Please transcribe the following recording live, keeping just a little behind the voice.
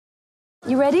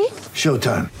You ready?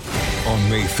 Showtime. On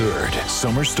May 3rd,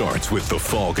 summer starts with The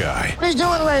Fall Guy. Let's do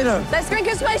it later. Let's drink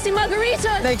a spicy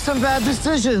margarita. Make some bad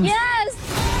decisions.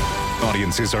 Yes!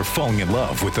 Audiences are falling in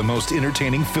love with the most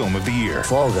entertaining film of the year.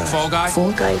 Fall Guy. Fall Guy?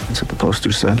 Fall Guy. That's what the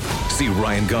poster said. See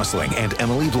Ryan Gosling and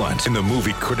Emily Blunt in the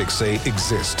movie critics say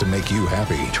exists to make you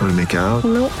happy. Trying to make it out?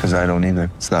 Nope. Because I don't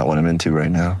either. It's not what I'm into right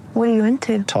now. What are you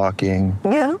into? Talking.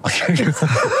 Yeah.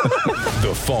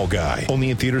 The Fall Guy.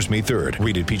 Only in theaters May 3rd.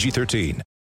 Rated PG-13.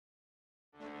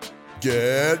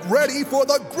 Get ready for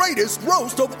the greatest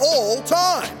roast of all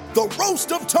time. The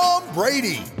Roast of Tom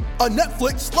Brady. A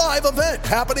Netflix live event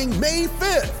happening May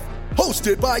 5th.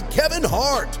 Hosted by Kevin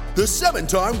Hart. The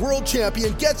 7-time world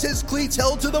champion gets his cleats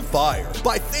held to the fire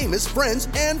by famous friends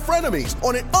and frenemies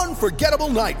on an unforgettable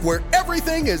night where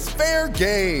everything is fair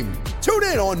game. Tune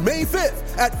in on May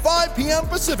 5th at 5 p.m.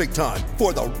 Pacific time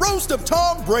for the Roast of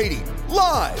Tom Brady.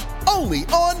 Live only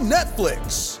on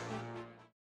Netflix.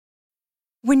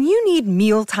 When you need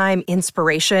mealtime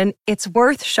inspiration, it's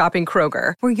worth shopping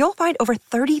Kroger, where you'll find over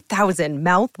 30,000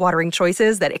 mouth-watering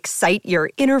choices that excite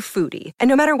your inner foodie. And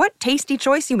no matter what tasty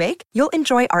choice you make, you'll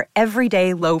enjoy our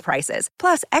everyday low prices,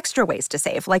 plus extra ways to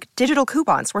save, like digital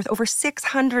coupons worth over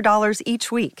 $600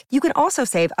 each week. You can also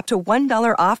save up to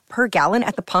 $1 off per gallon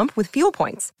at the pump with fuel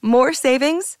points. More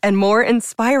savings and more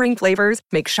inspiring flavors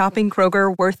make shopping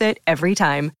Kroger worth it every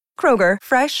time. Kroger,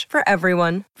 fresh for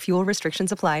everyone. Fuel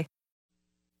restrictions apply.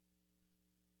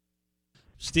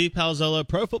 Steve Palazzolo,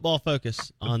 Pro Football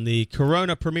Focus on the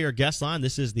Corona Premier Guest Line.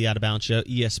 This is the Out of Bounds Show,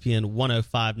 ESPN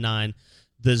 105.9,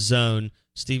 The Zone.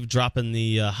 Steve dropping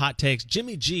the hot takes.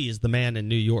 Jimmy G is the man in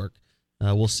New York.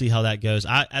 We'll see how that goes.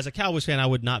 As a Cowboys fan, I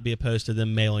would not be opposed to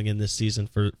them mailing in this season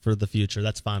for the future.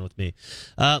 That's fine with me.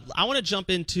 I want to jump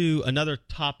into another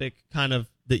topic kind of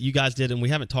that you guys did, and we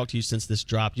haven't talked to you since this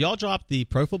dropped. Y'all dropped the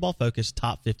Pro Football Focus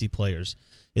top 50 players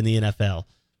in the NFL.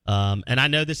 And I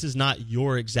know this is not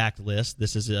your exact list.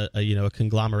 This is a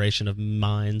conglomeration of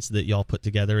minds that y'all put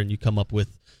together, and you come up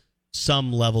with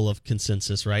some level of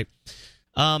consensus, right?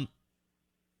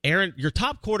 Aaron, your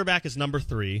top quarterback is number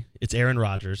 3. It's Aaron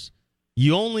Rodgers.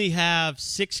 You only have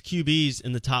 6 QBs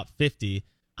in the top 50.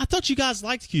 I thought you guys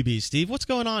liked QBs, Steve. What's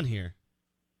going on here?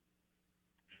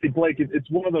 See, Blake, it's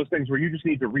one of those things where you just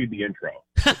need to read the intro.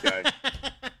 Okay?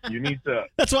 You need to.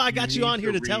 That's why I got you on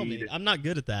here to tell me. I'm not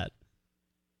good at that.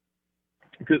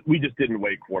 Because we just didn't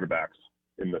weigh quarterbacks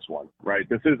in this one, right?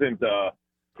 This isn't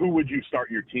who would you start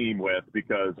your team with,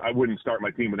 because I wouldn't start my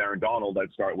team with Aaron Donald.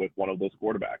 I'd start with one of those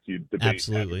quarterbacks. You'd debate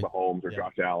Patrick Mahomes or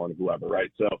Josh Allen or whoever,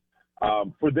 right? So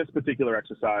for this particular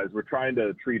exercise, we're trying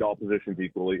to treat all positions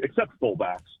equally, except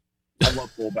fullbacks. I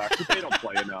love fullbacks, but they don't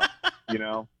play enough,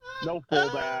 No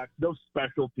fullbacks, no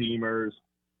special teamers.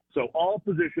 So all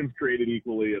positions created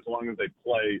equally as long as they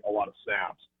play a lot of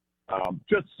snaps.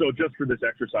 Just for this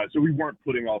exercise. So we weren't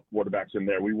putting all quarterbacks in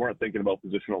there. We weren't thinking about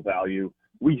positional value.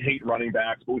 We hate running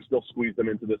backs, but we still squeeze them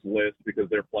into this list because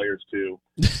they're players too.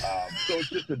 So it's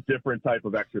just a different type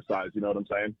of exercise. You know what I'm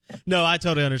saying? No, I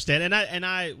totally understand.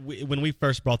 When we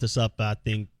first brought this up, I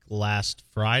think last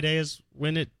Friday is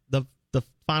when the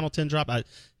final 10 dropped.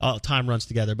 Time runs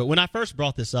together. But when I first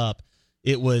brought this up,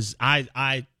 it was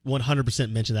I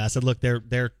 100% mentioned that. I said, look,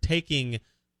 they're taking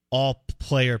all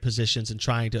player positions and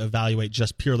trying to evaluate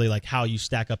just purely like how you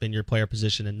stack up in your player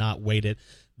position and not weight it,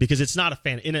 because it's not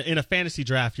in a fantasy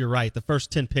draft. You're right. The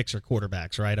first 10 picks are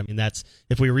quarterbacks, right? I mean, that's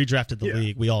if we redrafted the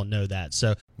league, we all know that.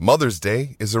 So Mother's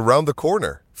Day is around the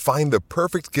corner. Find the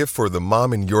perfect gift for the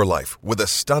mom in your life with a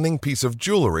stunning piece of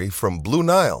jewelry from Blue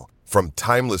Nile. From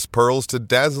timeless pearls to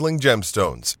dazzling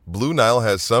gemstones, Blue Nile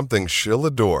has something she'll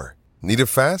adore. Need it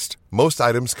fast? Most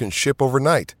items can ship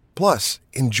overnight. Plus,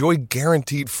 enjoy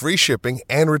guaranteed free shipping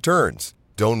and returns.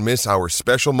 Don't miss our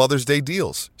special Mother's Day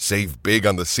deals. Save big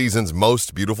on the season's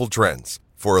most beautiful trends.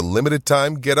 For a limited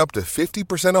time, get up to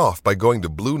 50% off by going to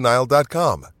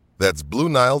BlueNile.com. That's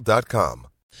BlueNile.com.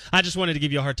 I just wanted to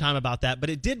give you a hard time about that, but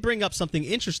it did bring up something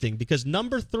interesting, because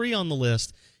number 3 on the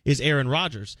list is Aaron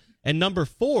Rodgers, and number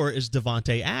 4 is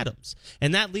Davante Adams.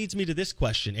 And that leads me to this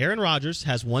question. Aaron Rodgers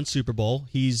has 1 Super Bowl.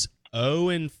 He's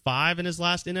 0-5 in his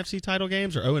last NFC title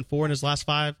games, or 0-4 in his last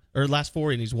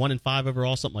 4, and he's 1-5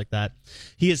 overall, something like that.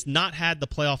 He has not had the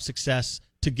playoff success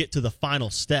to get to the final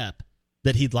step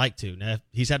that he'd like to. Now,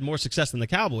 he's had more success than the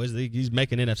Cowboys. He's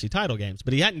making NFC title games,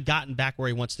 but he hadn't gotten back where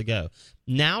he wants to go.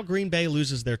 Now Green Bay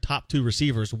loses their top 2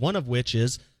 receivers, one of which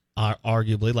is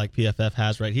arguably, like PFF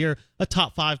has right here, a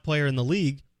top 5 player in the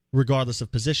league, regardless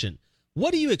of position.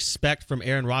 What do you expect from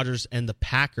Aaron Rodgers and the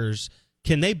Packers?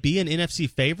 Can they be an NFC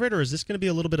favorite, or is this going to be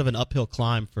a little bit of an uphill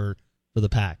climb for the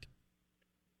Pack?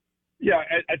 Yeah,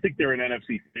 I think they're an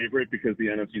NFC favorite because the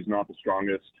NFC is not the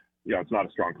strongest it's not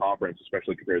a strong conference,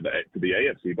 especially compared to the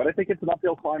AFC. But I think it's an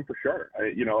uphill climb for sure.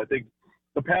 I think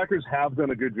the Packers have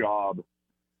done a good job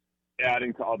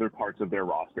adding to other parts of their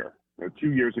roster.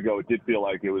 2 years ago, it did feel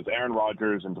like it was Aaron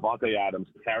Rodgers and Davante Adams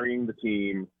carrying the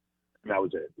team, and that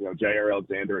was it. Jaire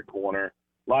Alexander at corner.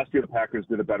 Last year, the Packers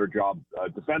did a better job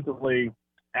defensively,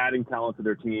 adding talent to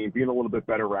their team, being a little bit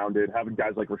better rounded, having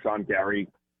guys like Rashawn Gary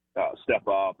step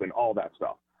up and all that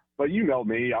stuff. But you know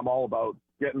me, I'm all about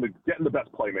getting the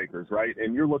best playmakers, right?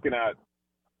 And you're looking at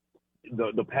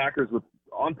the Packers with,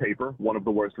 on paper, one of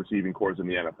the worst receiving corps in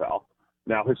the NFL.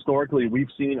 Now, historically, we've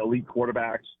seen elite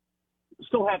quarterbacks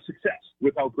still have success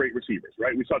without great receivers,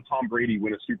 right? We saw Tom Brady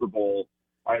win a Super Bowl,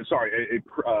 an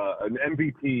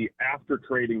MVP after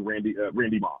trading Randy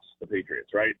Moss, the Patriots,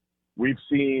 right? We've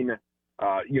seen,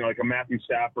 like a Matthew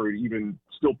Stafford even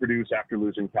still produce after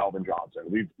losing Calvin Johnson.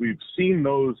 We've seen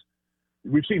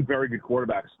very good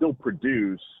quarterbacks still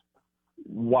produce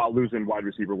while losing wide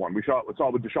receiver one. We saw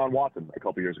with Deshaun Watson a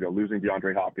couple years ago, losing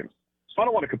DeAndre Hopkins. So I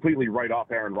don't want to completely write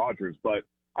off Aaron Rodgers, but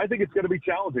I think it's going to be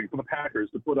challenging for the Packers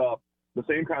to put up the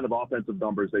same kind of offensive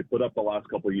numbers they put up the last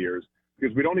couple of years,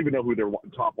 because we don't even know who their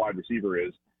top wide receiver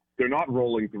is. They're not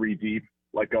rolling 3 deep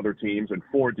like other teams and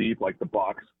 4 deep like the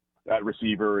Bucs at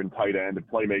receiver and tight end and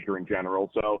playmaker in general.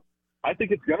 So I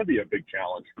think it's going to be a big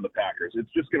challenge for the Packers.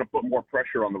 It's just going to put more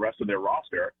pressure on the rest of their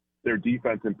roster, their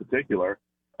defense in particular,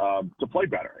 to play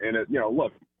better. And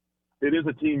look, it is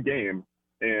a team game,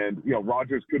 and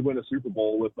Rodgers could win a Super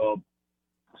Bowl with a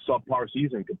subpar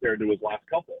season compared to his last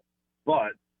couple, but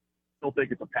I still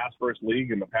think it's a pass-first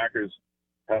league, and the Packers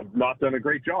have not done a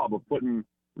great job of putting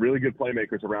really good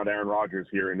playmakers around Aaron Rodgers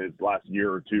here in his last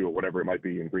year or two, or whatever it might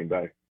be, in Green Bay.